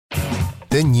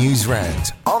The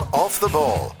Newsround on Off the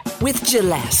Ball. With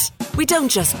Gillette, we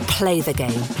don't just play the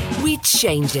game, we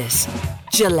change it.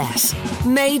 Gillette,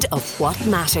 made of what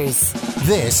matters.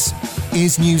 This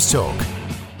is News Talk. The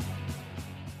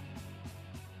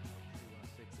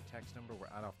text number, we're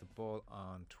at Off the Ball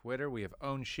on Twitter. We have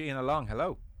Eoin Sheahan along.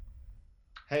 Hello.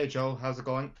 Hey Joe, how's it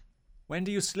going? When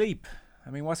do you sleep?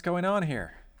 I mean, what's going on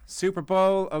here? Super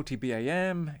Bowl, OTB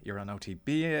AM, you're on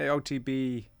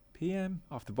OTB PM,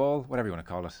 Off the Ball, whatever you want to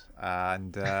call it.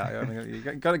 And I mean,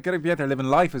 you got to be out there living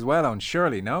life as well, Eoin,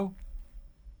 surely, no?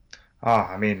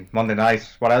 I mean, Monday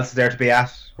night. What else is there to be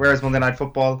at? Where is Monday Night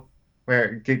Football?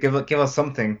 Where give us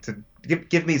something to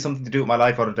give me something to do with my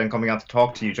life other than coming out to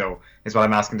talk to you, Joe. Is what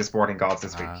I'm asking the sporting gods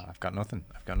this week. I've got nothing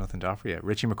to offer you.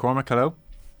 Richie McCormack, hello.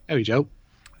 Howdy, Joe.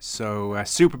 So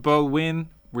Super Bowl win.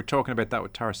 We're talking about that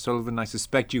with Tara Sullivan. I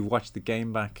suspect you've watched the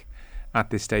game back at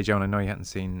this stage, Eoin. I know you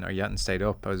hadn't stayed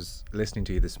up. I was listening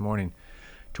to you this morning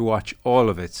to watch all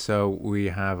of it. So we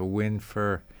have a win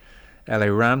for LA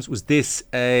Rams. Was this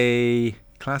a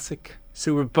classic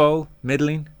Super Bowl?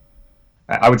 Middling?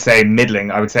 I would say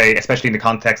middling. I would say, especially in the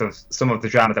context of some of the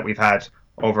drama that we've had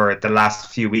over the last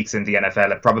few weeks in the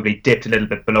NFL, it probably dipped a little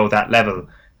bit below that level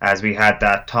as we had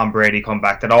that Tom Brady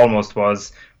comeback that almost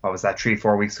was,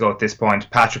 3-4 weeks ago at this point.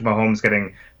 Patrick Mahomes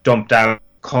getting dumped out,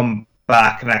 come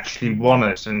back and actually won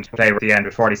it and play at the end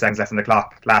with 40 seconds left on the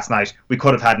clock last night. We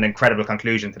could have had an incredible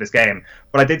conclusion to this game.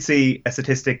 But I did see a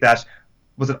statistic that,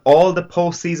 was it all the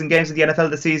postseason games of the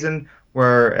NFL this season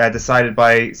were decided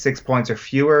by 6 points or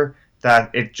fewer?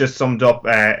 That it just summed up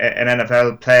an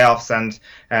NFL playoffs and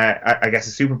I guess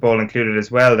a Super Bowl included as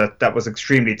well, that was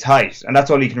extremely tight. And that's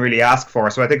all you can really ask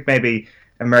for. So I think maybe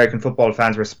American football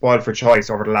fans were spoiled for choice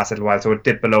over the last little while, so it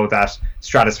dipped below that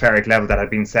stratospheric level that had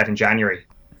been set in January.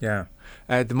 Yeah.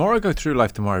 The more I go through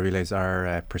life, the more I realise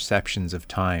our perceptions of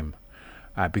time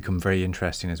become very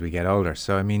interesting as we get older.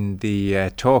 So, I mean,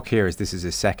 the talk here is this is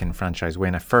his second franchise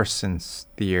win, a first since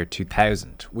the year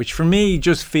 2000, which for me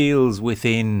just feels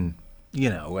within,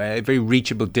 a very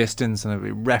reachable distance, and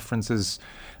it references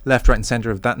left, right and centre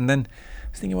of that. And then I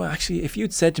was thinking, well, actually, if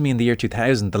you'd said to me in the year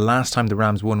 2000, the last time the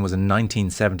Rams won was in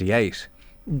 1978,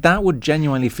 that would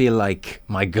genuinely feel like,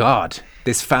 my God,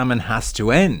 this famine has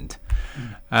to end.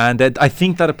 And I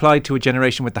think that applied to a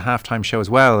generation with the halftime show as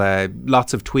well.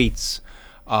 Lots of tweets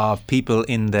of people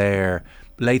in their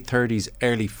late 30s,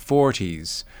 early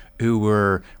 40s who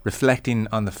were reflecting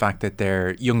on the fact that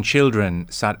their young children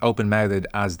sat open-mouthed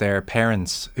as their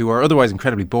parents, who are otherwise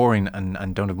incredibly boring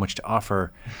and don't have much to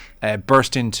offer,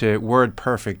 burst into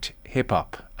word-perfect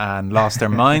hip-hop and lost their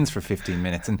minds for 15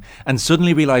 minutes and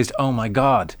suddenly realised, oh my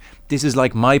God, this is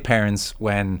like my parents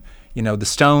when, the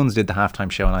Stones did the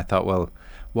halftime show, and I thought, well,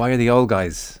 why are the old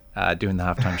guys doing the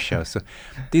halftime show? So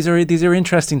these are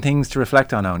interesting things to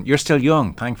reflect on, Eoin. You're still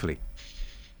young, thankfully.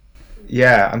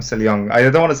 Yeah, I'm still young. I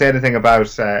don't want to say anything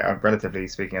about, relatively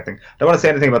speaking, I think, I don't want to say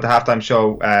anything about the halftime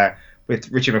show with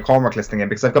Richie McCormack listening in,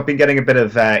 because I've been getting a bit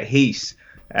of heat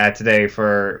today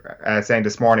for saying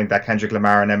this morning that Kendrick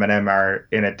Lamar and Eminem are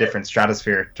in a different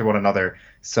stratosphere to one another.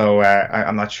 So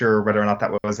I'm not sure whether or not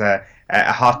that was a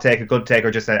hot take, a good take,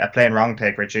 or just a plain wrong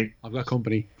take, Richie. I've got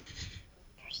company.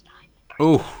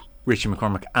 Oh, Richie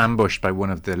McCormack ambushed by one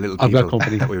of the little people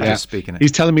that we were just speaking of.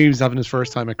 He's telling me he was having his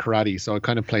first time at karate, so it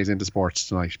kind of plays into sports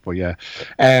tonight. But yeah,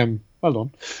 well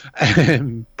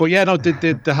done. But yeah, no,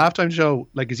 the halftime show,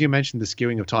 like as you mentioned, the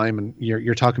skewing of time, and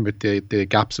you're talking about the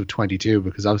gaps of 22,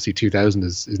 because obviously 2000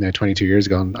 is now 22 years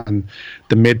ago, and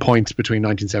the midpoint between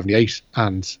 1978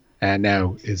 and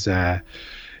now is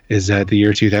the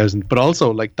year 2000. But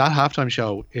also, like, that halftime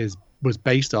show was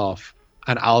based off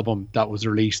an album that was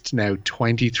released now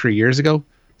 23 years ago.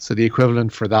 So the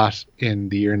equivalent for that in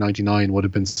the year 99 would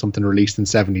have been something released in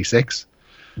 76.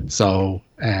 So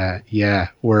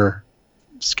we're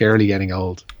scarily getting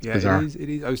old. It's bizarre. It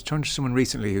is. I was talking to someone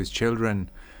recently whose children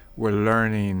were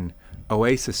learning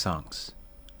Oasis songs,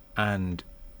 and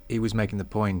he was making the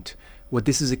point, well,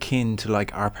 this is akin to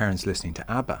like our parents listening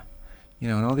to ABBA.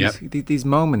 And all these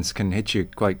moments can hit you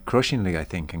quite crushingly, I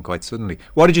think, and quite suddenly.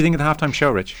 What did you think of the halftime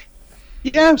show, Rich?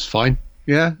 Yeah, it was fine.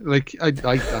 Yeah, like I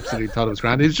absolutely thought it was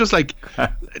grand. It's just like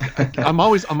I'm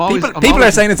always. People are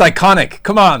saying it's iconic.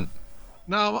 Come on.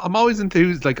 No, I'm always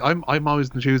enthused. Like I'm always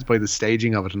enthused by the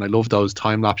staging of it, and I love those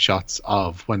time lapse shots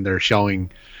of when they're showing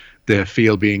the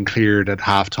field being cleared at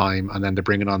halftime, and then they're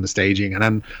bringing on the staging. And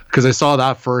then, because I saw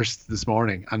that first this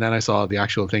morning, and then I saw the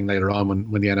actual thing later on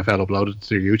when the NFL uploaded it to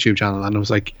their YouTube channel, and I was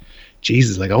like,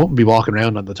 Jesus, like I wouldn't be walking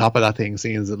around on the top of that thing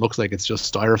seeing as it looks like it's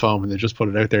just styrofoam and they just put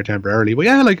it out there temporarily. But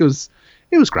yeah, like it was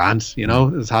grand, as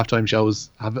halftime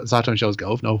shows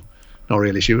go. No no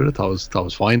real issue with it. Thought it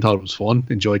was fine. Thought it was fun.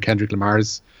 Enjoyed Kendrick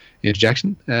Lamar's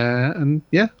interjection, and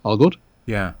yeah, all good.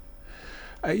 Yeah.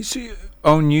 I see.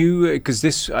 On you, because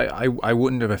this, I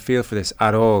wouldn't have a feel for this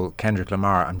at all, Kendrick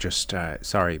Lamar. I'm just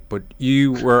sorry, but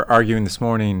you were arguing this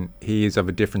morning he is of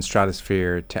a different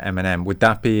stratosphere to Eminem. Would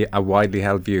that be a widely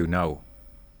held view? No.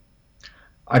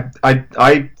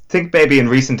 I think maybe in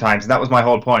recent times, and that was my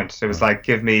whole point. It was like,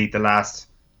 give me the last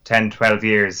 10, 12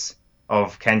 years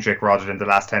of Kendrick rather than the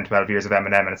last 10, 12 years of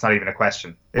Eminem, and it's not even a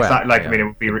question. It's not like, I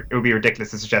mean, it would be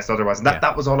ridiculous to suggest otherwise. And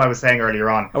that was all I was saying earlier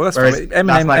on. Oh, well, that's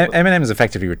Eminem has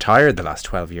effectively retired the last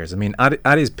 12 years. I mean,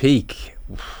 at his peak,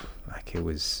 like it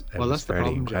was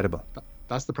fairly incredible.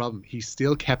 That's the problem. He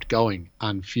still kept going,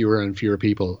 and fewer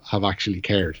people have actually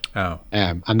cared. Oh,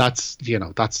 and that's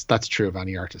true of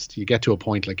any artist. You get to a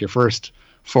point, like your first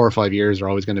 4 or 5 years are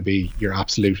always going to be your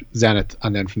absolute zenith,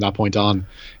 and then from that point on,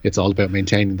 it's all about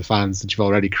maintaining the fans that you've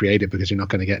already created, because you're not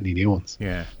going to get any new ones.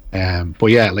 Yeah. But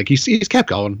yeah, like he's kept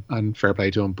going, and fair play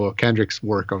to him. But Kendrick's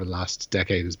work over the last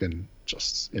decade has been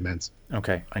just immense.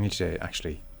 Okay, I need to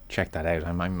actually check that out.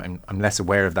 I'm less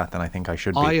aware of that than I think I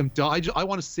should be. I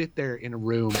want to sit there in a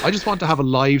room. I just want to have a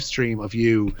live stream of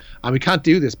you, and we can't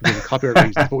do this because of copyright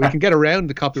reasons, but we can get around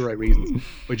the copyright reasons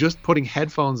by just putting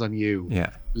headphones on you,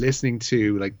 listening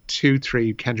to like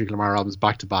 2-3 Kendrick Lamar albums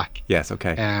back to back. Yes,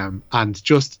 okay. And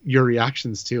just your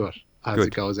reactions to it as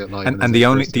it goes out live. And the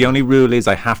only rule is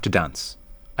I have to dance.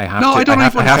 I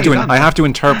have to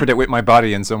interpret it with my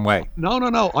body in some way. No.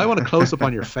 I want a close up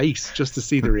on your face just to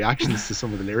see the reactions to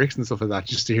some of the lyrics and stuff like that,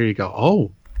 just to hear you go,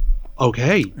 oh,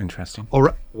 okay, interesting. All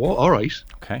right. Well, all right.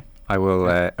 Okay, I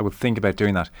will think about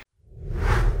doing that.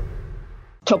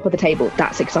 Top of the table,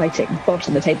 that's exciting.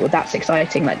 Bottom of the table, that's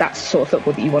exciting. Like, that's the sort of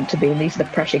football that you want to be. And these are the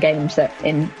pressure games that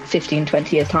in 15,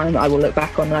 20 years' time, I will look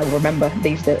back on and I will remember.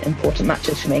 These are the important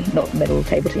matches for me, not middle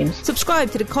table teams.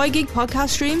 Subscribe to the Koi Gig podcast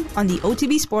stream on the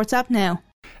OTB Sports app now.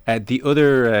 The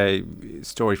other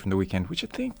story from the weekend, which I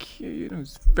think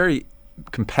is very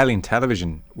compelling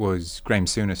television, was Graham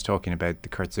Souness talking about the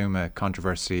Kurt Zouma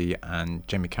controversy, and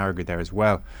Jamie Carragher there as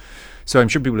well. So I'm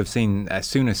sure people have seen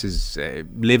Souness is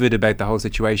livid about the whole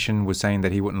situation, was saying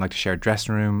that he wouldn't like to share a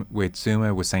dressing room with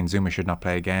Zouma, was saying Zouma should not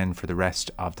play again for the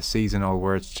rest of the season, all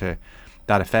words to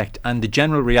that effect. And the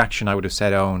general reaction, I would have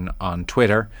said on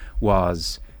Twitter,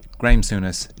 was Graham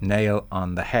Souness, nail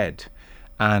on the head.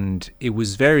 And it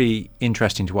was very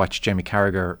interesting to watch Jamie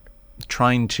Carragher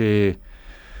trying to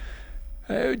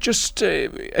just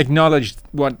acknowledge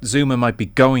what Zouma might be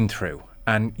going through.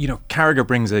 And, Carragher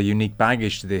brings a unique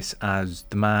baggage to this as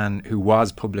the man who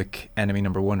was public enemy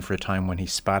number one for a time when he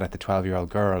spat at the 12-year-old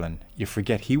girl. And you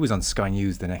forget he was on Sky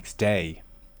News the next day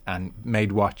and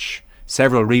made watch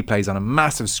several replays on a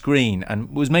massive screen and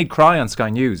was made cry on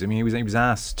Sky News. I mean, he was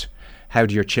asked, how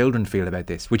do your children feel about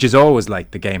this? Which is always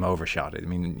like the game over shot. I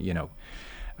mean,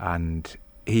 and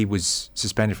he was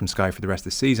suspended from Sky for the rest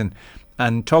of the season,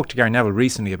 and talked to Gary Neville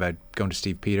recently about going to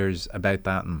Steve Peters about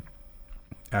that, and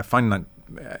finding that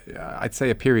I'd say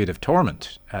a period of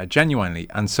torment, genuinely.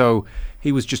 And so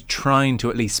he was just trying to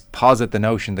at least posit the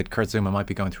notion that Kurt Zouma might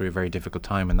be going through a very difficult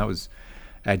time, and that was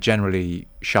generally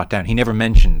shot down. He never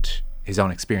mentioned his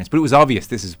own experience, but it was obvious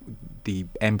this is the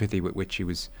empathy with which he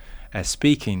was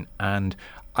speaking. And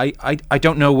I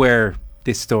don't know where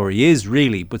this story is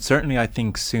really, but certainly I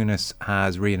think Souness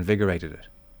has reinvigorated it.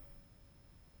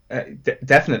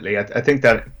 Definitely. I think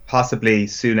that possibly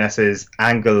Souness's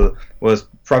angle was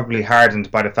probably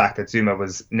hardened by the fact that Zouma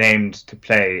was named to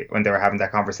play when they were having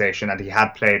that conversation, and he had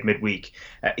played midweek.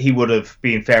 He would have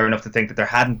been fair enough to think that there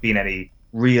hadn't been any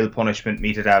real punishment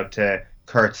meted out to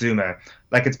Kurt Zouma.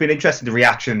 Like, it's been interesting, the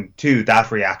reaction to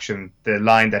that reaction. The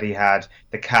line that he had,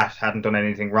 the cat hadn't done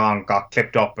anything wrong, got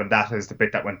clipped up, and that is the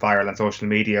bit that went viral on social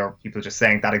media, or people just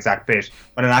saying that exact bit.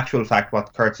 When in actual fact,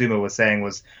 what Kurt Zouma was saying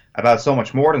was about so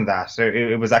much more than that.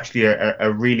 It was actually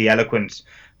a really eloquent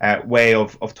way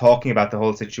of talking about the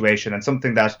whole situation, and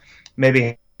something that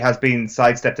maybe has been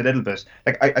sidestepped a little bit.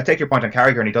 Like, I take your point on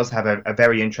Carragher, and he does have a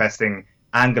very interesting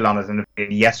angle on it in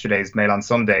yesterday's Mail on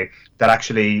Sunday, that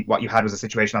actually what you had was a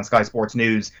situation on Sky Sports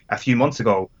News a few months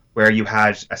ago where you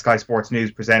had a Sky Sports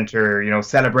News presenter,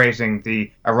 celebrating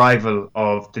the arrival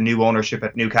of the new ownership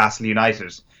at Newcastle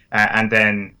United, and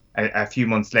then a few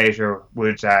months later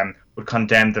would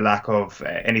condemn the lack of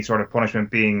any sort of punishment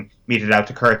being meted out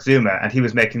to Kurt Zouma. And he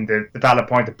was making the valid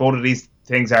point that both of these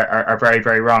things are very,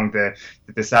 very wrong.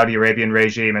 The Saudi Arabian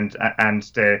regime and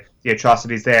the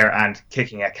atrocities there, and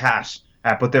kicking a cat.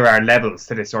 But there are levels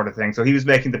to this sort of thing. So he was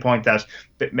making the point that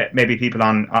maybe people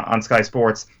on Sky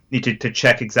Sports need to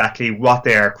check exactly what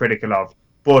they are critical of.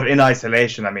 But in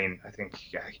isolation, I mean, I think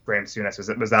Graham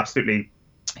Souness was absolutely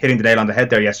hitting the nail on the head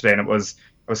there yesterday, and I was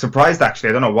surprised actually.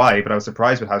 I don't know why, but I was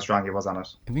surprised with how strong he was on it.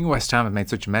 I think West Ham have made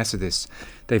such a mess of this.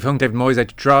 They've hung David Moyes out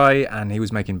to dry, and he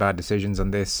was making bad decisions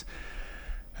on this.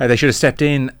 They should have stepped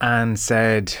in and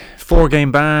said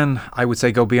 4-game ban. I would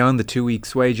say go beyond the 2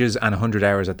 weeks' wages and 100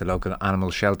 hours at the local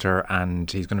animal shelter, and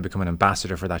he's going to become an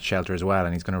ambassador for that shelter as well,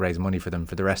 and he's going to raise money for them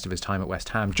for the rest of his time at West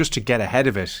Ham, just to get ahead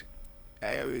of it.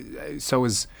 So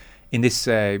as in this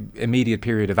immediate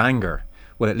period of anger,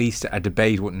 well, at least a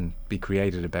debate wouldn't be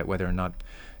created about whether or not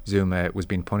Zouma was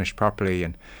being punished properly.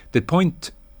 And the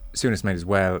point Souness made as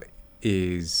well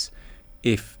is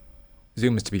if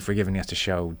Zouma's to be forgiven, he has to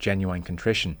show genuine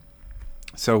contrition.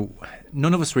 So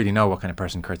none of us really know what kind of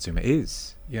person Kurt Zouma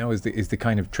is. Is the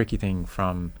kind of tricky thing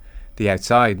from the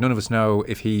outside. None of us know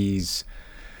if he's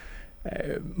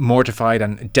mortified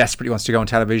and desperately wants to go on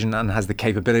television and has the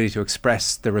capability to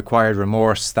express the required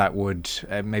remorse that would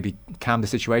maybe calm the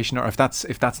situation, or if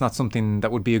that's not something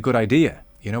that would be a good idea.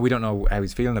 We don't know how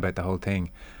he's feeling about the whole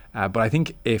thing. But I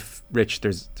think if Rich,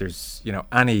 there's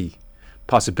any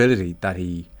possibility that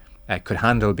he could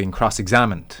handle being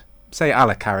cross-examined, say a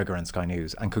la Carragher on Sky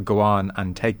News, and could go on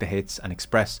and take the hits and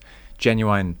express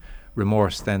genuine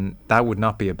remorse, then that would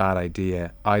not be a bad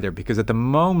idea either, because at the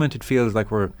moment it feels like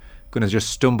we're going to just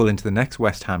stumble into the next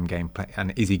West Ham game,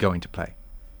 and is he going to play?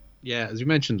 Yeah, as you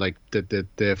mentioned, like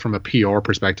the from a PR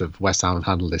perspective, West Ham have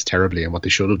handled this terribly, and what they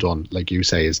should have done, like you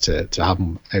say, is to have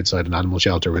him outside an animal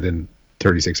shelter within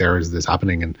 36 hours of this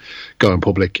happening and go in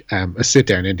public. A sit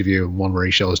down interview, one where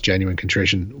he shows genuine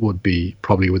contrition, would be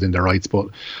probably within their rights. But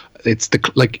it's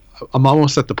I'm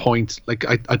almost at the point, like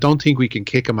I don't think we can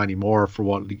kick him anymore for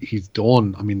what he's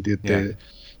done. I mean,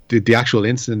 the actual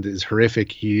incident is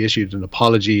horrific. He issued an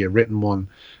apology, a written one.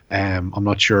 I'm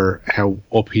not sure how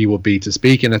up he will be to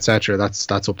speaking, etc. That's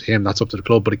up to him. That's up to the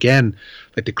club. But again,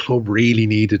 like, the club really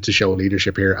needed to show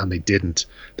leadership here, and they didn't.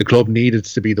 The club needed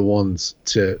to be the ones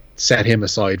to set him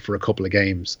aside for a couple of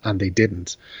games, and they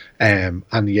didn't. And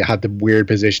you had the weird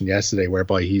position yesterday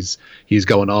whereby he's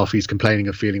going off. He's complaining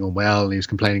of feeling unwell, and he was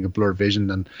complaining of blurred vision,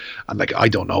 and like, I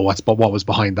don't know what was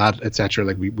behind that, etc.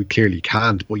 Like, we clearly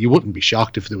can't. But you wouldn't be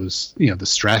shocked if there was the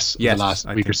stress of the last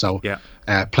week or so. Yeah.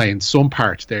 Playing some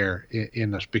part there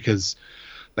in it, because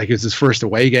like, it was his first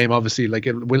away game, obviously. Like,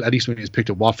 at least when he was picked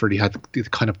at Watford, he had the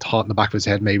kind of thought in the back of his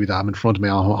head maybe that I'm in front of my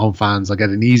home fans, I'll get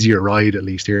an easier ride at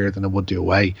least here than I would do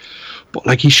away. But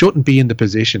like, he shouldn't be in the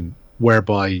position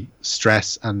whereby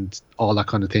stress and all that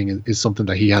kind of thing is something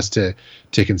that he has to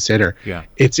consider. Yeah,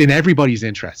 it's in everybody's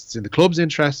interest. It's in the club's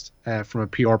interest from a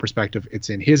PR perspective. It's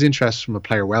in his interest from a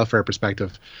player welfare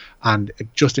perspective, and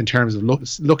just in terms of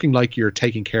looking like you're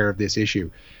taking care of this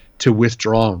issue, to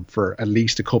withdraw him for at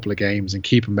least a couple of games and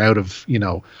keep him out of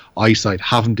eyesight,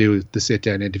 have him do the sit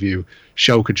down interview,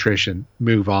 show contrition,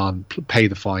 move on, pay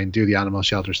the fine, do the animal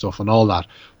shelter stuff and all that,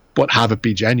 but have it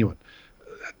be genuine.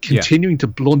 Continuing to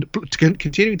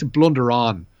blunder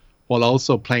on while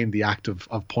also playing the act of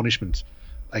punishment,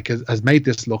 like, has made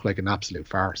this look like an absolute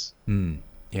farce.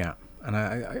 Yeah, and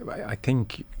I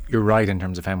think you're right in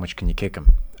terms of how much can you kick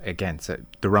him. Again, it's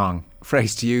the wrong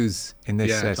phrase to use in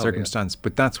this circumstance,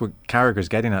 but that's what Carragher's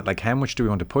getting at. Like, how much do we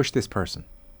want to push this person?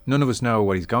 None of us know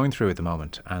what he's going through at the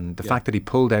moment, and the fact that he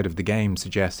pulled out of the game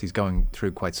suggests he's going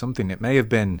through quite something. It may have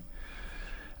been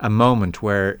a moment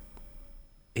where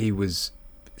he was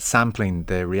sampling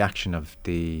the reaction of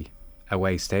the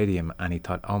away stadium, and he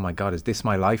thought, oh my God, is this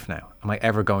my life now? Am I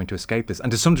ever going to escape this?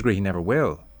 And to some degree he never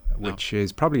will, which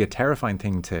is probably a terrifying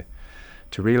thing to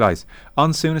realise.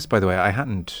 On Souness, by the way, I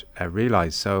hadn't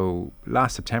realised. So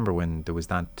last September, when there was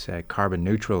that carbon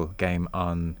neutral game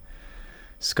on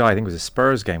Sky, I think it was a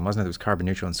Spurs game, wasn't it? It was carbon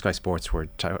neutral, and Sky Sports were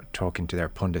talking to their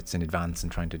pundits in advance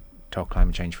and trying to talk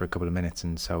climate change for a couple of minutes.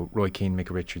 And so Roy Keane, Mick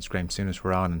Richards, Graham Souness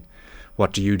were on, and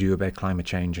what do you do about climate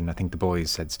change? And I think the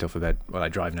boys said stuff about, well, I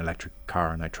drive an electric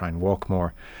car and I try and walk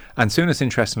more. And Souness,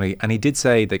 interestingly, and he did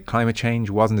say that climate change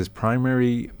wasn't his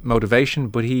primary motivation,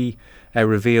 but he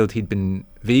revealed he'd been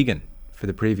vegan for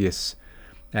the previous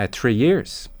 3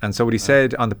 years. And so what he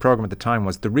said on the programme at the time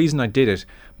was, the reason I did it,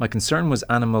 my concern was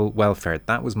animal welfare.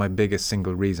 That was my biggest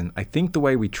single reason. I think the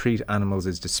way we treat animals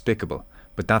is despicable,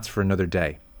 but that's for another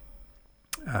day.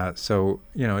 So,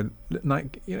 Graham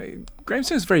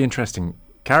Souness is a very interesting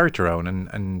character,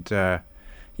 Eoin, and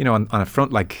on a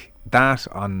front like that,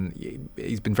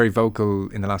 he's been very vocal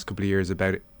in the last couple of years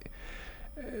about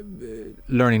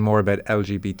learning more about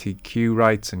LGBTQ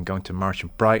rights and going to march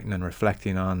in Brighton and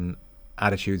reflecting on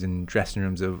attitudes in dressing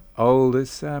rooms of old.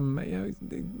 This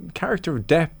character of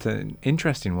depth, an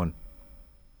interesting one.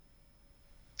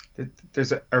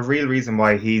 There's a real reason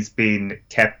why he's been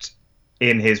kept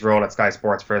in his role at Sky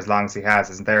Sports for as long as he has,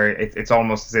 isn't there? It's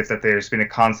almost as if that there's been a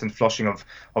constant flushing of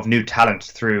new talent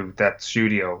through that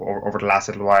studio over the last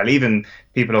little while. Even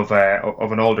people of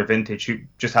an older vintage who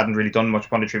just hadn't really done much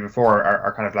punditry before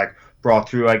are kind of like brought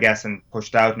through, I guess, and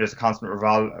pushed out, and there's a constant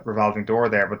revolving door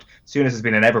there. But Souness has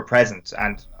been an ever-present,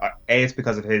 and A, it's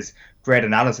because of his great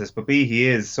analysis, but B, he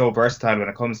is so versatile when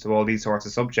it comes to all these sorts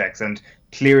of subjects, and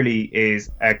clearly is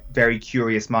a very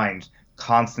curious mind,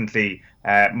 constantly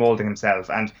moulding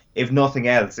himself. And if nothing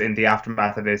else, in the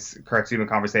aftermath of this Kurt Zouma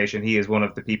conversation, he is one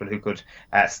of the people who could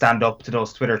stand up to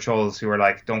those Twitter trolls who are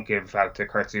like, don't give out to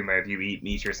Kurt Zouma if you eat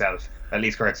meat yourself. At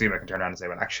least Kurt Zouma can turn around and say,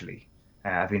 well, actually,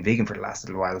 I've been vegan for the last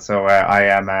little while, so I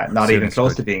am not even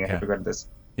close to being a hypocrite of this.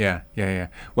 Yeah.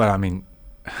 Well, I mean,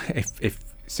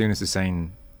 if Souness is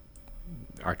saying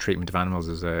our treatment of animals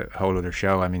is a whole other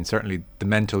show, I mean, certainly the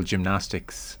mental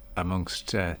gymnastics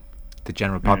amongst the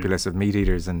general populace of meat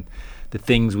eaters and the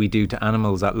things we do to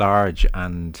animals at large,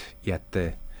 and yet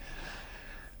the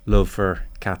love for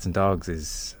cats and dogs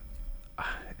is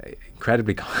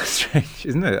incredibly strange,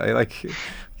 isn't it?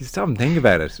 You stop and think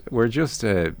about it. We're just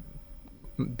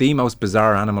the most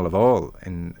bizarre animal of all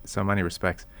in so many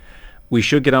respects. We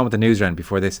should get on with the news round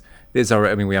before this. We've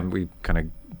kind of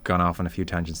gone off on a few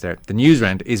tangents there. The news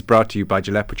round is brought to you by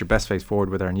Gillette. Put your best face forward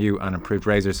with our new and improved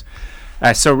razors.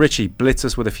 So Richie, blitz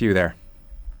us with a few there.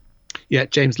 Yeah,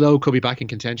 James Lowe could be back in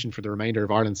contention for the remainder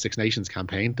of Ireland's Six Nations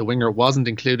campaign. The winger wasn't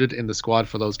included in the squad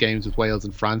for those games with Wales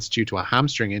and France due to a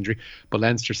hamstring injury, but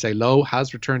Leinster say Lowe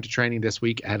has returned to training this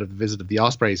week ahead of the visit of the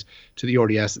Ospreys to the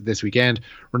RDS this weekend.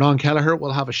 Renan Kelleher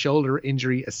will have a shoulder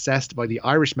injury assessed by the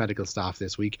Irish medical staff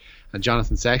this week, and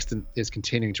Jonathan Sexton is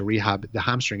continuing to rehab the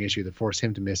hamstring issue that forced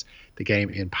him to miss the game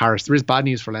in Paris. There is bad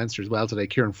news for Leinster as well today.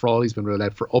 Kieran Frawley's been ruled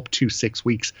out for up to 6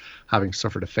 weeks, having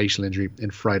suffered a facial injury in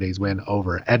Friday's win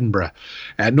over Edinburgh.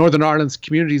 Northern Ireland's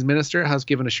Communities Minister has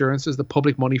given assurances that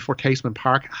public money for Casement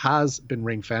Park has been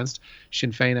ring-fenced.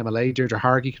 Sinn Féin MLA Deirdre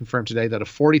Hargey confirmed today that a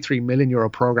 €43 million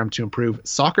programme to improve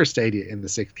soccer stadia in the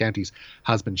 6 counties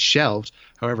has been shelved.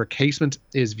 However, Casement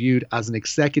is viewed as an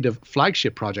executive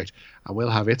flagship project and will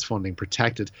have its funding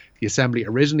protected. The Assembly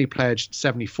originally pledged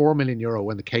 €74 million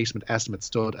when the Casement estimate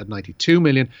stood at €92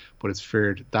 million, but it's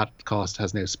feared that cost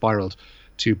has now spiralled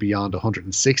to beyond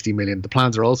 160 million. The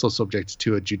plans are also subject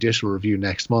to a judicial review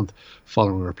next month,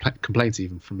 following complaints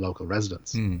even from local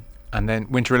residents. And then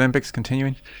Winter Olympics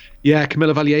continuing? Yeah,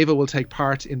 Kamila Valieva will take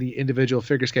part in the individual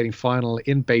figure skating final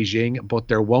in Beijing, but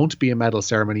there won't be a medal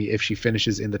ceremony if she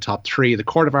finishes in the top 3. The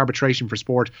Court of Arbitration for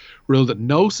Sport ruled that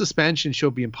no suspension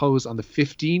should be imposed on the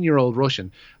 15-year-old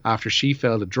Russian after she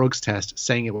failed a drugs test,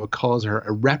 saying it would cause her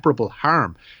irreparable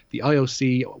harm. The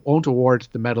IOC won't award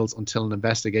the medals until an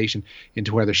investigation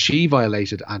into whether she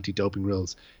violated anti-doping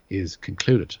rules is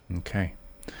concluded. Okay.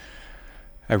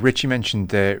 Richie mentioned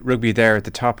the rugby there at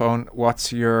the top. Eoin,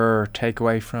 what's your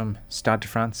takeaway from Stade de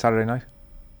France Saturday night?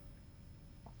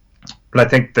 Well, I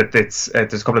think that there's a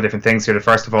couple of different things here.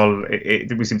 First of all,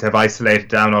 we seem to have isolated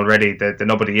down already the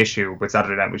nobody issue with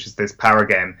Saturday night, which is this power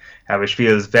game, which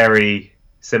feels very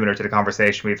similar to the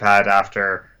conversation we've had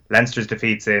after Leinster's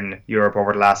defeats in Europe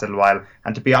over the last little while.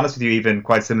 And to be honest with you, even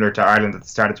quite similar to Ireland at the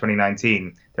start of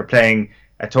 2019. They're playing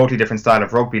a totally different style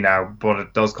of rugby now, but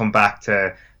it does come back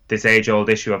to this age-old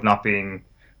issue of not being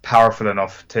powerful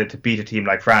enough to beat a team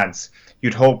like France.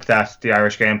 You'd hope that the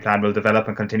Irish game plan will develop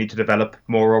and continue to develop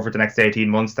more over the next 18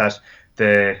 months, that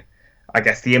the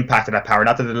impact of that power,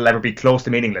 not that it'll ever be close to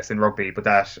meaningless in rugby, but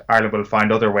that Ireland will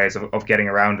find other ways of getting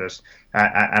around it,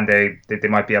 and they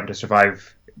might be able to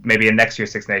survive maybe in next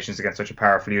year's Six Nations against such a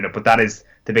powerful unit. But that is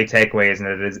the big takeaway, isn't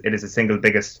it? It is the single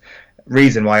biggest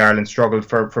reason why Ireland struggled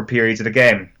for periods of the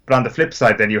game. But on the flip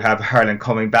side, then you have Ireland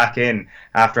coming back in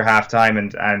after half time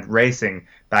and racing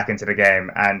back into the game.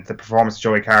 And the performance of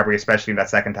Joey Carbery, especially in that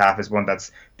second half, is one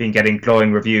that's been getting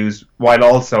glowing reviews, while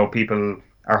also people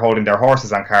are holding their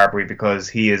horses on Carbery, because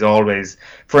he is always,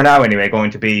 for now anyway,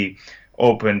 going to be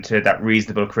open to that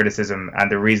reasonable criticism and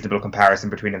the reasonable comparison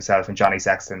between himself and Johnny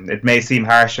Sexton. It may seem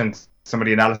harsh, and some of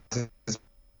the analysis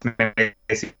may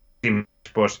seem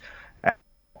harsh,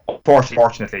 but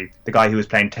fortunately, the guy who was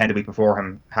playing 10 the week before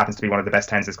him happens to be one of the best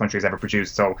 10s this country has ever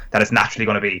produced, so that is naturally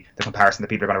going to be the comparison that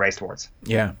people are going to race towards.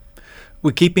 Yeah.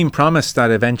 We keep being promised that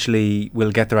eventually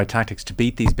we'll get the right tactics to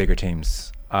beat these bigger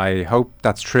teams. I hope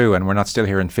that's true, and we're not still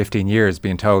here in 15 years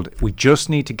being told we just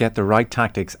need to get the right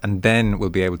tactics and then we'll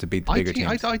be able to beat the bigger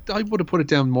teams. I would have put it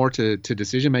down more to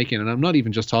decision making, and I'm not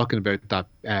even just talking about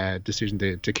that decision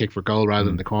to kick for goal rather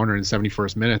than the corner in the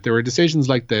 71st minute. There were decisions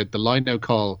like the line out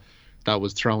call that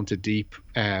was thrown to deep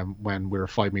when we were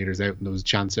 5 meters out, and there was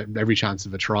every chance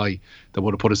of a try that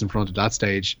would have put us in front at that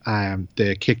stage.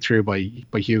 The kick through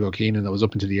by Hugo Keenan that was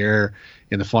up into the air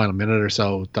in the final minute or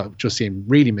so, that just seemed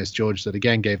really misjudged, that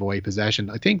again gave away possession.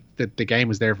 I think that the game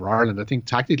was there for Ireland. I think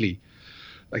tactically,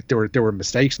 like there were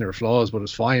mistakes and there were flaws, but it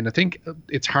was fine. I think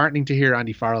it's heartening to hear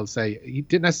Andy Farrell say, he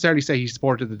didn't necessarily say he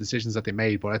supported the decisions that they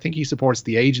made, but I think he supports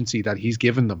the agency that he's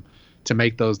given them to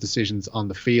make those decisions on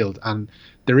the field. And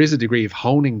there is a degree of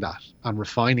honing that and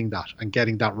refining that and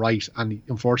getting that right. And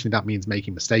unfortunately, that means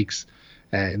making mistakes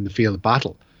in the field of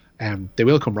battle. They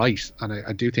will come right. And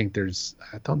I don't think there's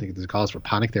a cause for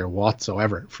panic there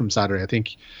whatsoever from Saturday. I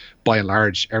think by and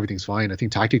large, everything's fine. I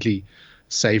think tactically,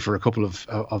 save for a couple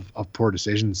of poor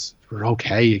decisions, we're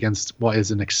okay against what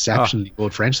is an exceptionally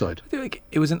good French side.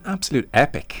 It was an absolute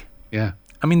epic. Yeah.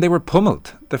 I mean, they were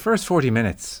pummeled. The first 40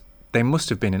 minutes, they must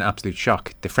have been in absolute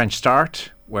shock. The French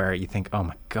start, where you think, oh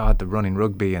my God, the running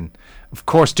rugby. And of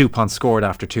course, Dupont scored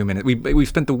after 2 minutes. We've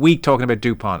spent the week talking about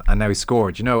Dupont, and now he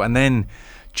scored, and then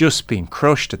just being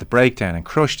crushed at the breakdown and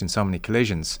crushed in so many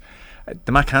collisions.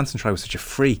 The Mac Hansen try was such a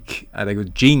freak. I think it was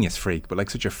a genius freak, but like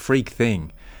such a freak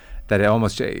thing that it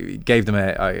almost gave them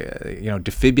a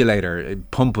defibrillator, a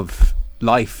pump of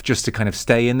life just to kind of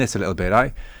stay in this a little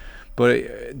bit.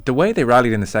 But the way they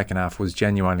rallied in the second half was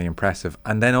genuinely impressive,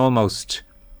 and then almost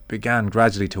began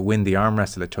gradually to win the arm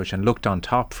wrestle a touch and looked on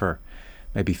top for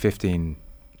maybe 15,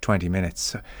 20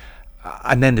 minutes.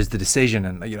 And then there's the decision,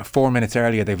 and 4 minutes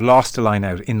earlier they've lost a line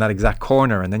out in that exact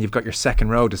corner, and then you've got your second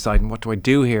row deciding, what do I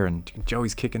do here? And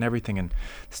Joey's kicking everything, and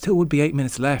still would be 8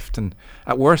 minutes left, and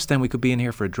at worst then we could be in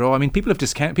here for a draw. I mean, people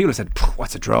have said,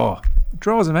 what's a draw?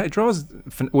 Draws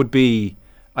would be,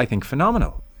 I think,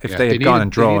 phenomenal if they had gone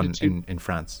and drawn in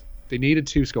France. They needed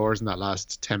 2 scores in that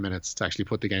last 10 minutes to actually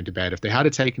put the game to bed. If they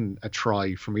had taken a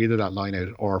try from either that line out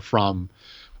or from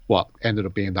what ended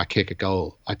up being that kick at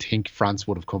goal, I think France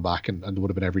would have come back and there would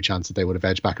have been every chance that they would have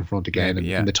edged back in front again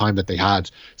in the time that they had.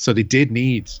 So they did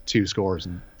need 2 scores,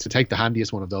 and to take the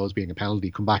handiest one of those being a penalty,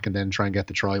 come back and then try and get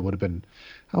the try would have been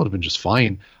just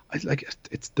fine. It's weird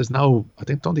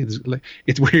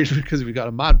because we've got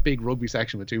a mad big rugby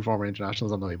section with 2 former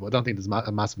internationals on the way, but I don't think there's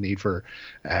a massive need for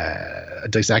a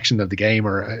dissection of the game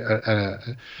or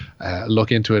a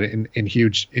look into it in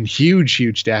huge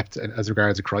depth as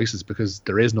regards a crisis, because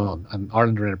there is none, and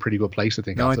Ireland are in a pretty good place, I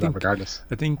think, after that regardless.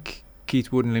 I think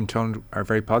Keith Wood and Liam Tone are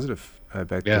very positive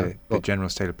about the general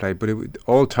state of play, but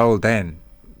all told then,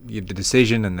 you have the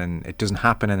decision and then it doesn't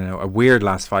happen, and a weird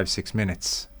last 5-6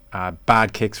 minutes.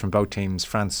 Bad kicks from both teams,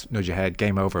 France nudge ahead,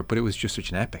 game over. But it was just such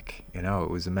an epic, it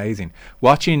was amazing.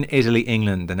 Watching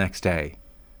Italy-England the next day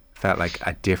felt like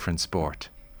a different sport.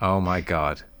 Oh my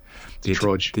God. The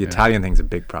Italian thing's a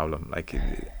big problem. Like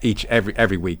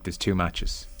every week there's 2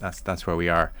 matches. That's where we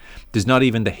are. There's not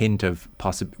even the hint of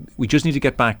we just need to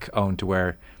get back on to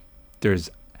where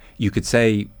you could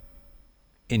say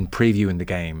in previewing the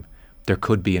game, there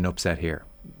could be an upset here.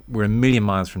 We're a million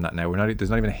miles from that now. There's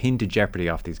not even a hint of jeopardy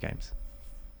off these games.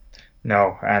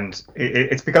 No, and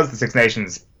it's because the Six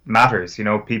Nations matters.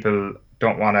 People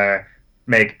don't want to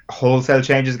make wholesale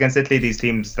changes against Italy. These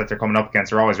teams that they're coming up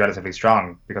against are always relatively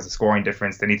strong because of scoring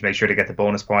difference. They need to make sure to get the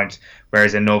bonus point,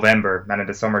 whereas in November and in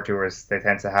the summer tours, they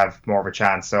tend to have more of a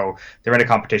chance. So they're in a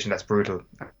competition that's brutal,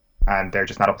 and they're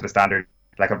just not up to the standard.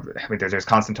 There's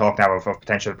constant talk now of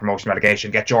potential promotion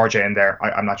relegation. Get Georgia in there.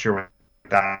 I'm not sure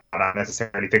that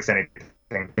necessarily fix anything.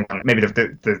 Maybe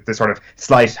the sort of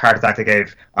slight heart attack they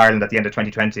gave Ireland at the end of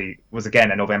 2020 was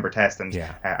again a November test, and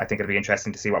I think it'll be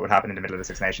interesting to see what would happen in the middle of the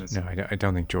Six Nations. No, I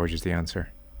don't think Georgia's the answer.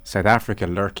 South Africa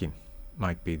lurking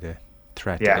might be the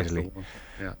threat to Italy.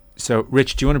 Yeah. So,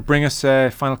 Rich, do you want to bring us a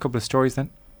final couple of stories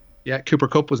then? Yeah, Cooper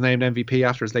Kupp was named MVP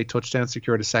after his late touchdown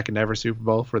secured his second ever Super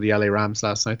Bowl for the LA Rams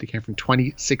last night. They came from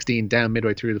 2016 down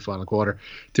midway through the final quarter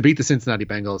to beat the Cincinnati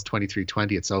Bengals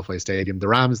 23-20 at SoFi Stadium. The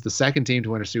Rams, the second team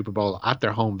to win a Super Bowl at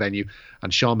their home venue,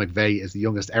 and Sean McVay is the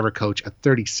youngest ever coach at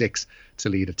 36 to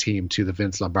lead a team to the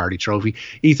Vince Lombardi Trophy.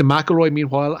 Ethan McElroy,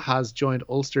 meanwhile, has joined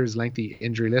Ulster's lengthy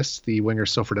injury list. The winger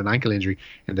suffered an ankle injury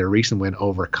in their recent win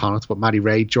over Connacht, but Matty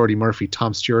Ray, Geordie Murphy,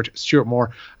 Tom Stewart, Stuart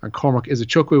Moore and Cormac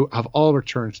Izuchukwu have all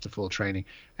returned to full training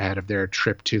ahead of their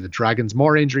trip to the Dragons.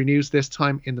 More injury news this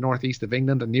time in the northeast of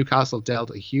England, and Newcastle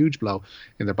dealt a huge blow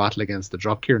in their battle against the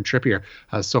drop. Kieran Trippier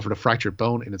has suffered a fractured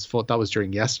bone in his foot. That was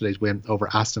during yesterday's win over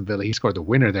Aston Villa. He scored the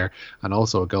winner there and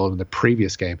also a goal in the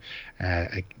previous game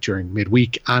during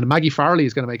midweek. And Maggie Farrelly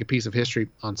is going to make a piece of history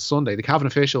on Sunday. The Cavan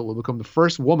official will become the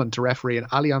first woman to referee an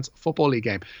Allianz Football League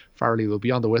game. Farrelly will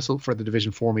be on the whistle for the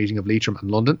Division 4 meeting of Leitrim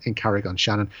and London in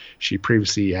Carrick-on-Shannon. She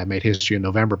previously made history in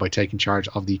November by taking charge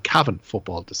of the Cavan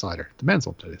Football Decider, the men's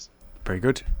one that is. Very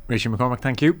good. Richie McCormack,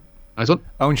 thank you. Nice one.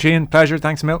 Eoin Sheahan, pleasure.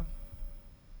 Thanks, Mill.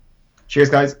 Cheers,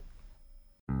 guys.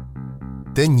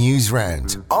 The News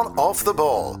Round on Off the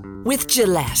Ball. With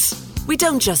Gillette, we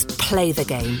don't just play the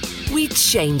game, we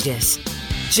change it.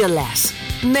 Gillette,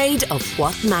 made of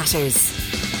what matters.